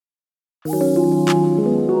Hi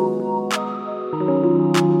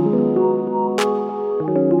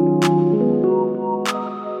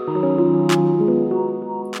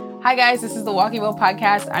guys, this is the Walking Well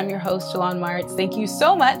podcast. I'm your host, Shalon Martz. Thank you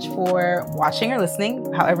so much for watching or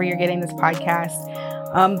listening, however you're getting this podcast.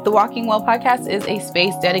 The Walking Well podcast is a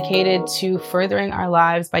space dedicated to furthering our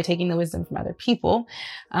lives by taking the wisdom from other people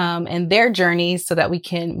and their journeys so that we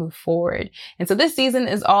can move forward. And so this season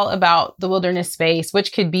is all about the wilderness space,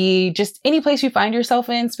 which could be just any place you find yourself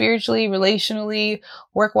in, spiritually, relationally,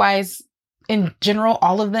 work-wise, in general,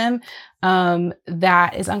 all of them,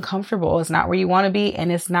 that is uncomfortable. It's not where you want to be,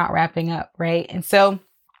 and it's not wrapping up, right? And so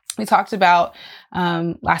we talked about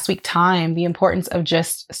last week time, the importance of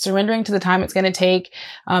just surrendering to the time it's going to take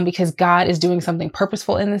because God is doing something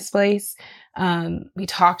purposeful in this place. We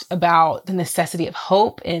talked about the necessity of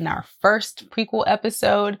hope in our first prequel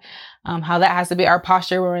episode, how that has to be our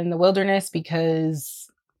posture when we're in the wilderness, because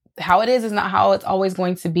how it is not how it's always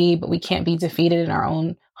going to be, but we can't be defeated in our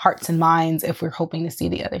own hearts and minds if we're hoping to see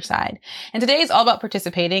the other side. And today is all about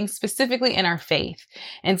participating specifically in our faith.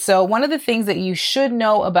 And so one of the things that you should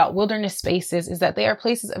know about wilderness spaces is that they are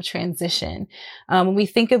places of transition. When we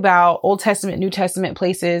think about Old Testament, New Testament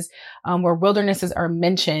places where wildernesses are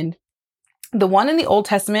mentioned, the one in the Old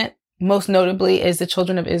Testament most notably is the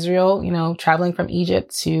children of Israel, traveling from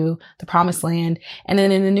Egypt to the promised land. And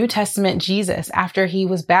then in the New Testament, Jesus, after he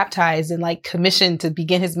was baptized and commissioned to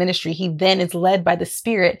begin his ministry, he then is led by the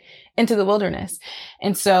Spirit into the wilderness.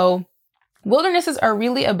 And so wildernesses are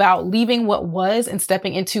really about leaving what was and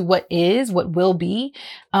stepping into what is, what will be.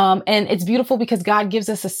 And it's beautiful because God gives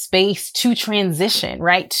us a space to transition,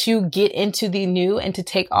 right? To get into the new and to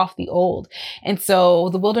take off the old. And so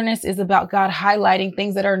the wilderness is about God highlighting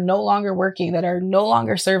things that are no longer working, that are no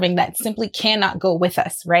longer serving, that simply cannot go with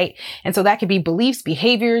us, right? And so that could be beliefs,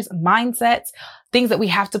 behaviors, mindsets, things that we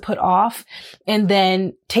have to put off, and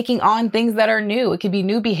then taking on things that are new. It could be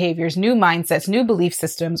new behaviors, new mindsets, new belief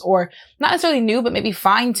systems, or not necessarily new, but maybe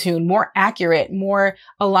fine-tuned, more accurate, more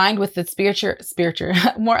aligned with the spiritual,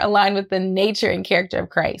 more aligned with the nature and character of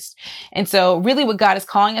Christ. And so really what God is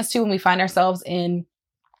calling us to when we find ourselves in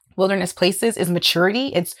wilderness places is maturity.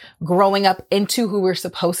 It's growing up into who we're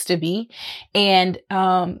supposed to be. And,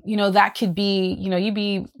 that could be, you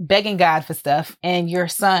be begging God for stuff, and you're a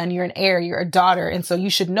son, you're an heir, you're a daughter. And so you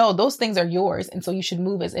should know those things are yours. And so you should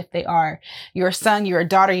move as if they are. You're a son, you're a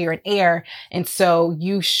daughter, you're an heir. And so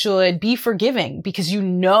you should be forgiving because you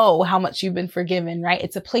know how much you've been forgiven, right?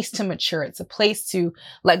 It's a place to mature. It's a place to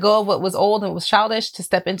let go of what was old and was childish to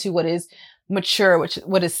step into what is mature,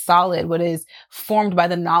 what is solid, what is formed by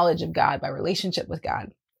the knowledge of God, by relationship with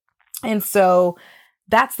God. And so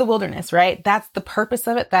that's the wilderness, right? That's the purpose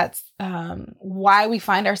of it. That's why we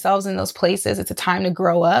find ourselves in those places. It's a time to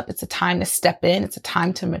grow up. It's a time to step in. It's a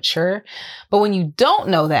time to mature. But when you don't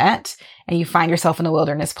know that and you find yourself in a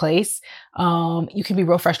wilderness place, you can be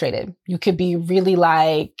real frustrated. You could be really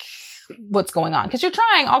what's going on? Because you're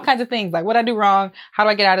trying all kinds of things. What I do wrong? How do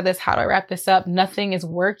I get out of this? How do I wrap this up? Nothing is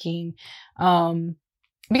working.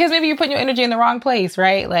 Because maybe you're putting your energy in the wrong place,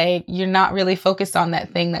 right? You're not really focused on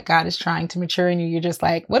that thing that God is trying to mature in you. You're just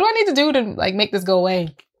what do I need to do to make this go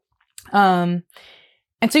away? And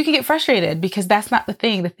so you can get frustrated because that's not the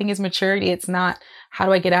thing. The thing is maturity. It's not, how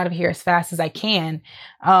do I get out of here as fast as I can?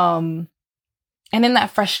 And in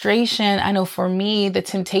that frustration, I know for me, the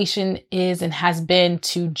temptation is and has been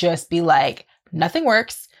to just be nothing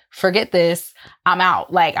works. Forget this. I'm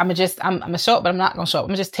out. I'm gonna show up, but I'm not gonna show up. I'm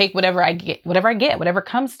gonna just take whatever I get, whatever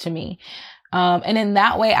comes to me. And in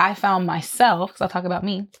that way, I found myself, because I'll talk about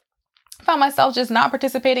me, found myself just not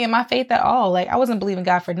participating in my faith at all. I wasn't believing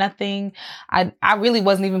God for nothing. I really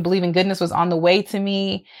wasn't even believing goodness was on the way to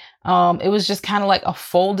me. It was just kind of a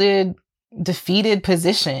folded, defeated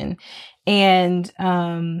position. And,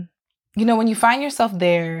 when you find yourself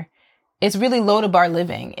there, it's really low to bar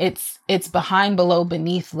living. It's behind, below,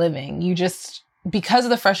 beneath living. Because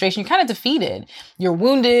of the frustration, you're kind of defeated. You're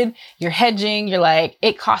wounded, you're hedging. You're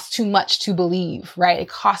it costs too much to believe, right? It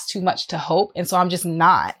costs too much to hope. And so I'm just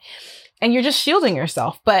not. And you're just shielding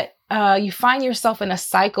yourself. But you find yourself in a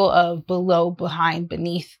cycle of below, behind,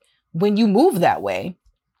 beneath when you move that way.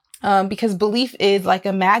 Because belief is like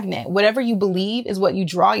a magnet. Whatever you believe is what you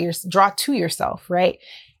draw to yourself, right?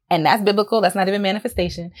 And that's biblical. That's not even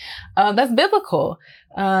manifestation. That's biblical.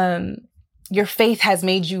 Your faith has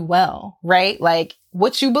made you well, right?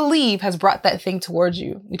 What you believe has brought that thing towards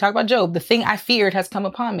you. We talk about Job. The thing I feared has come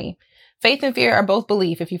upon me. Faith and fear are both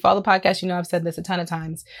belief. If you follow the podcast, I've said this a ton of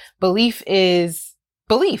times. Belief is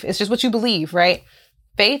belief. It's just what you believe, right?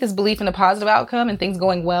 Faith is belief in a positive outcome and things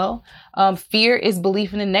going well. Fear is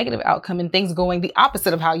belief in a negative outcome and things going the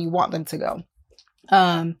opposite of how you want them to go.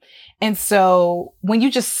 And so when you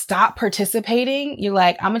just stop participating, you're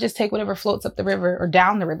like, I'm gonna just take whatever floats up the river or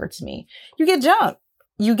down the river to me. You get junk.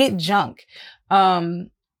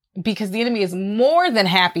 Because the enemy is more than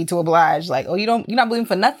happy to oblige. Like, oh, you're not believing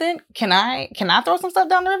for nothing? Can I throw some stuff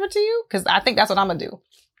down the river to you? Cause I think that's what I'm gonna do.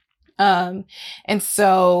 And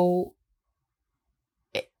so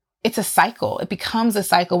it's a cycle. It becomes a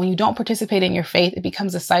cycle. When you don't participate in your faith, it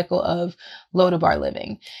becomes a cycle of Lodabar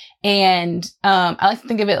living. And I like to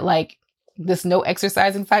think of it like this no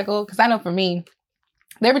exercising cycle. Because I know for me,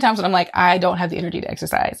 there were times when I'm like, I don't have the energy to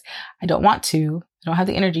exercise. I don't want to. I don't have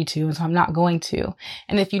the energy to. And so I'm not going to.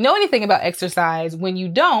 And if you know anything about exercise, when you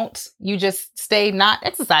don't, you just stay not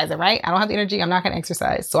exercising, right? I don't have the energy. I'm not going to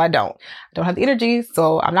exercise. So I don't. I don't have the energy.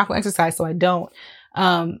 So I'm not going to exercise. So I don't.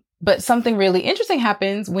 But something really interesting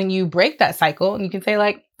happens when you break that cycle and you can say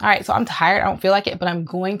like, all right, so I'm tired. I don't feel like it, but I'm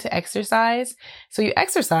going to exercise. So you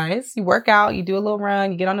exercise, you work out, you do a little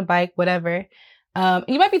run, you get on the bike, whatever.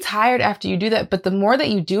 You might be tired after you do that, but the more that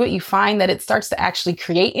you do it, you find that it starts to actually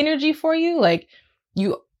create energy for you. Like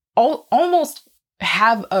you almost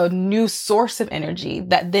have a new source of energy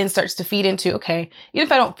that then starts to feed into, okay, even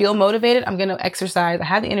if I don't feel motivated, I'm going to exercise. I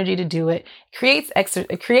have the energy to do it.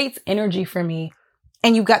 It creates energy for me.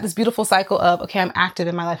 And you've got this beautiful cycle of, okay, I'm active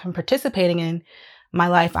in my life. I'm participating in my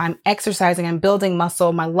life. I'm exercising. I'm building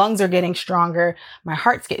muscle. My lungs are getting stronger. My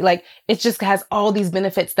heart's getting like, it just has all these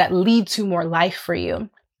benefits that lead to more life for you.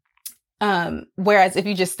 Whereas if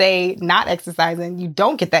you just stay not exercising, you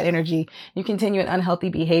don't get that energy. You continue in unhealthy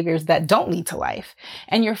behaviors that don't lead to life.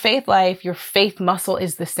 And your faith life, your faith muscle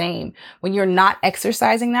is the same. When you're not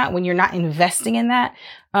exercising that, when you're not investing in that,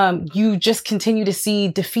 you just continue to see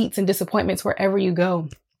defeats and disappointments wherever you go.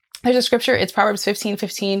 There's a scripture, it's Proverbs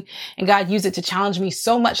 15:15, and God used it to challenge me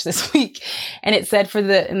so much this week. And it said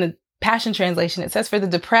in the Passion Translation, it says for the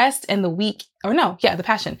depressed and the weak, the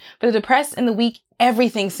Passion. For the depressed and the weak,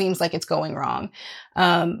 everything seems like it's going wrong.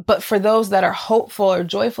 But for those that are hopeful or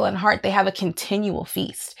joyful in heart, they have a continual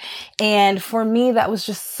feast. And for me, that was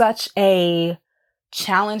just such a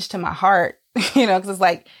challenge to my heart, because it's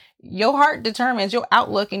like your heart determines your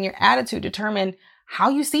outlook and your attitude determine how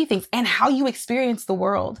you see things and how you experience the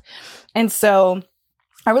world. And so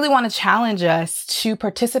I really want to challenge us to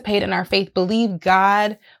participate in our faith, believe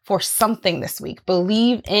God for something this week,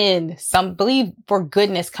 believe for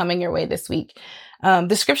goodness coming your way this week.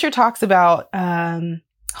 The scripture talks about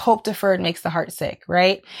hope deferred makes the heart sick,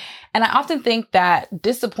 right? And I often think that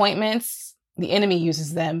disappointments, the enemy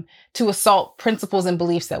uses them to assault principles and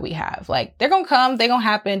beliefs that we have. Like they're going to come, they're going to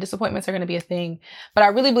happen. Disappointments are going to be a thing. But I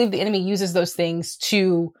really believe the enemy uses those things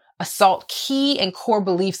to assault key and core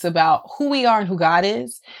beliefs about who we are and who God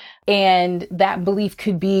is. And that belief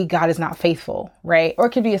could be God is not faithful, right? Or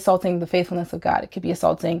it could be assaulting the faithfulness of God. It could be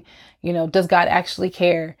assaulting, does God actually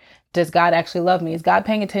care? Does God actually love me? Is God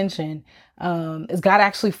paying attention? Is God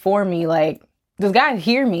actually for me? Like, does God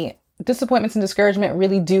hear me? Disappointments and discouragement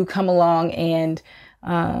really do come along and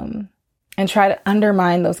try to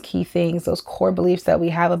undermine those key things, those core beliefs that we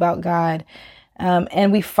have about God.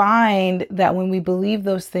 And we find that when we believe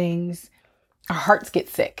those things, our hearts get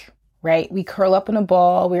sick, right? We curl up in a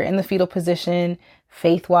ball. We're in the fetal position,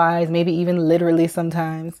 faith-wise, maybe even literally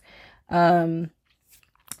sometimes.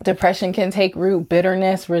 Depression can take root,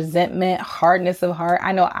 bitterness, resentment, hardness of heart.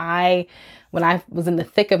 I know when I was in the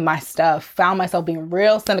thick of my stuff, found myself being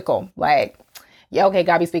real cynical. Like, yeah, okay,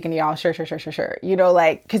 God be speaking to y'all. Sure.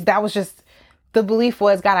 Because that was just, the belief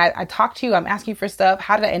was, God, I talked to you. I'm asking you for stuff.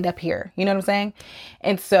 How did I end up here? You know what I'm saying?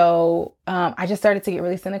 And so I just started to get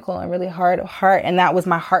really cynical and really hard of heart. And that was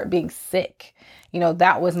my heart being sick.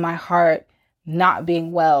 That was my heart not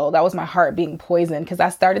being well. That was my heart being poisoned because I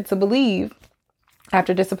started to believe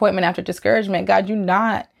after disappointment, after discouragement, God,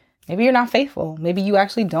 maybe you're not faithful. Maybe you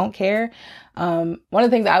actually don't care. One of the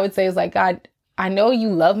things I would say is like, God, I know you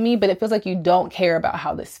love me, but it feels like you don't care about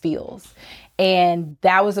how this feels. And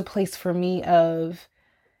that was a place for me of,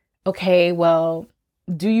 okay, well,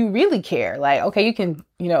 do you really care? Like, okay, you can,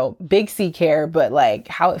 big C care, but like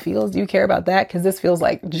how it feels, do you care about that? Because this feels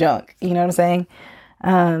like junk. You know what I'm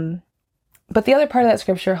saying? But the other part of that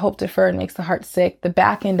scripture, hope deferred makes the heart sick. The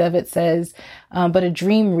back end of it says, but a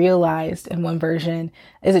dream realized in one version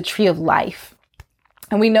is a tree of life.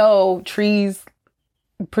 And we know trees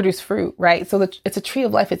produce fruit, right? So it's a tree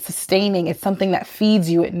of life. It's sustaining. It's something that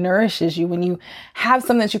feeds you. It nourishes you. When you have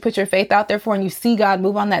something that you put your faith out there for and you see God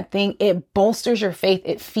move on that thing, it bolsters your faith.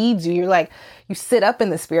 It feeds you. You're like, you sit up in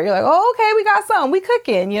the spirit. You're like, oh, okay, we got some. We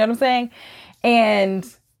cooking. You know what I'm saying? And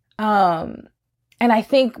And I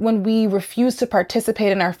think when we refuse to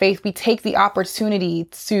participate in our faith, we take the opportunity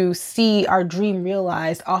to see our dream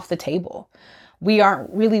realized off the table. We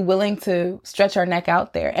aren't really willing to stretch our neck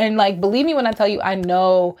out there. And like, believe me when I tell you, I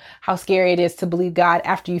know how scary it is to believe God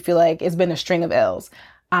after you feel like it's been a string of L's.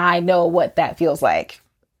 I know what that feels like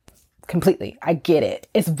completely. I get it.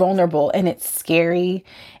 It's vulnerable and it's scary.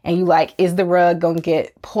 And you like, is the rug going to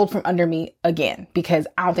get pulled from under me again? Because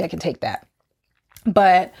I don't think I can take that.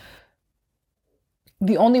 But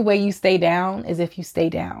the only way you stay down is if you stay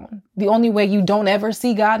down. The only way you don't ever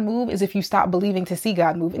see God move is if you stop believing to see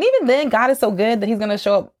God move. And even then, God is so good that he's going to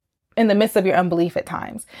show up in the midst of your unbelief at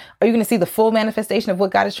times. Are you going to see the full manifestation of what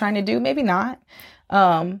God is trying to do? Maybe not.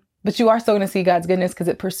 But you are still going to see God's goodness because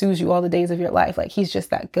it pursues you all the days of your life. Like he's just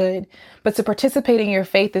that good. But to participate in your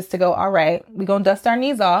faith is to go, all right, we're going to dust our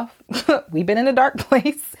knees off. We've been in a dark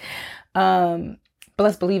place. But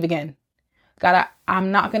let's believe again. God,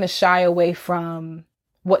 I'm not going to shy away from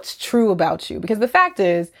what's true about you, because the fact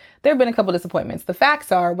is there have been a couple disappointments. The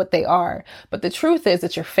facts are what they are, but the truth is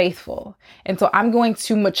that you're faithful. And so I'm going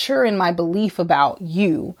to mature in my belief about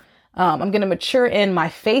you. I'm going to mature in my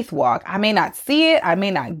faith walk. I may not see it. I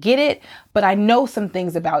may not get it, but I know some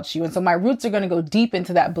things about you. And so my roots are going to go deep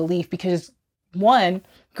into that belief because 1,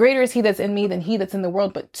 greater is he that's in me than he that's in the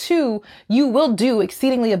world. But 2, you will do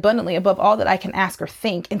exceedingly abundantly above all that I can ask or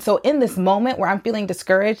think. And so in this moment where I'm feeling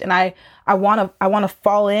discouraged and I want to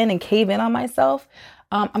fall in and cave in on myself,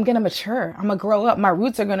 I'm going to mature. I'm going to grow up. My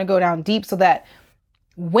roots are going to go down deep so that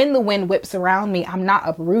when the wind whips around me, I'm not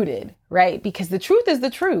uprooted, right? Because the truth is the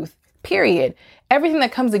truth, period. Everything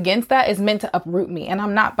that comes against that is meant to uproot me. And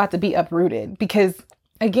I'm not about to be uprooted because,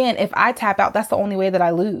 again, if I tap out, that's the only way that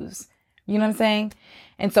I lose. You know what I'm saying?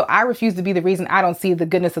 And so I refuse to be the reason I don't see the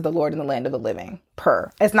goodness of the Lord in the land of the living.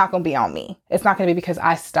 It's not going to be on me. It's not going to be because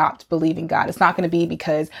I stopped believing God. It's not going to be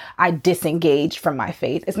because I disengaged from my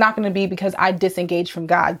faith. It's not going to be because I disengaged from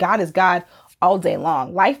God. God is God all day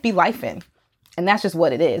long. Life be lifing. And that's just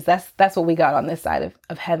what it is. That's what we got on this side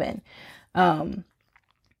of heaven. But I'm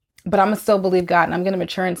going to still believe God and I'm going to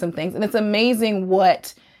mature in some things. And it's amazing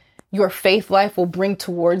what your faith life will bring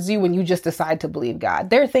towards you when you just decide to believe God.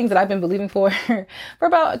 There are things that I've been believing for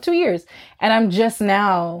about 2 years. And I'm just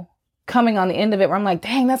now coming on the end of it where I'm like,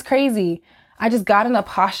 dang, that's crazy. I just got in a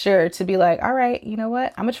posture to be like, all right, you know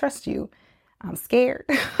what? I'm going to trust you. I'm scared.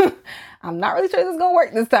 I'm not really sure this is going to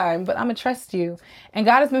work this time, but I'm going to trust you. And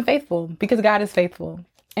God has been faithful because God is faithful.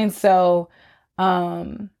 And so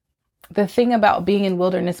the thing about being in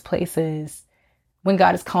wilderness places when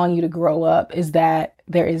God is calling you to grow up is that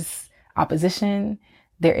there is opposition.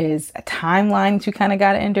 There is a timeline that you kind of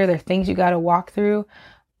got to enter. There are things you got to walk through,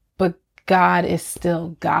 but God is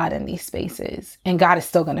still God in these spaces and God is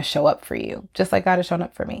still going to show up for you, just like God has shown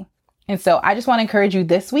up for me. And so I just want to encourage you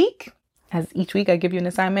this week, as each week I give you an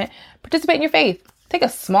assignment, participate in your faith. Take a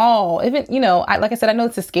small, even, like I said, I know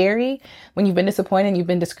it's scary when you've been disappointed and you've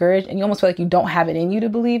been discouraged and you almost feel like you don't have it in you to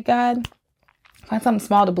believe God. Find something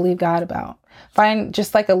small to believe God about. Find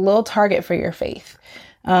just like a little target for your faith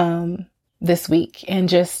this week and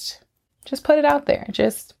just put it out there.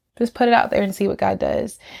 Just put it out there and see what God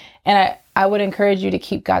does. And I would encourage you to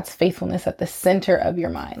keep God's faithfulness at the center of your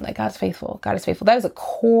mind. Like God's faithful. God is faithful. That is a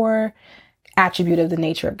core attribute of the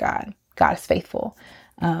nature of God. God is faithful.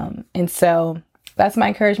 And so that's my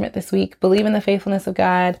encouragement this week. Believe in the faithfulness of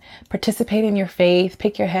God. Participate in your faith.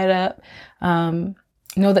 Pick your head up.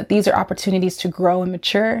 Know that these are opportunities to grow and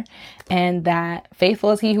mature and that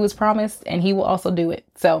faithful is he who was promised and he will also do it.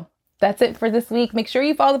 So that's it for this week. Make sure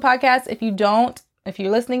you follow the podcast. If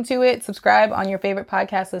you're listening to it, subscribe on your favorite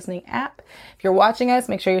podcast listening app. If you're watching us,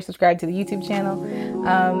 make sure you're subscribed to the YouTube channel.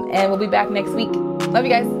 And we'll be back next week. Love you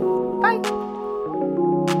guys. Bye.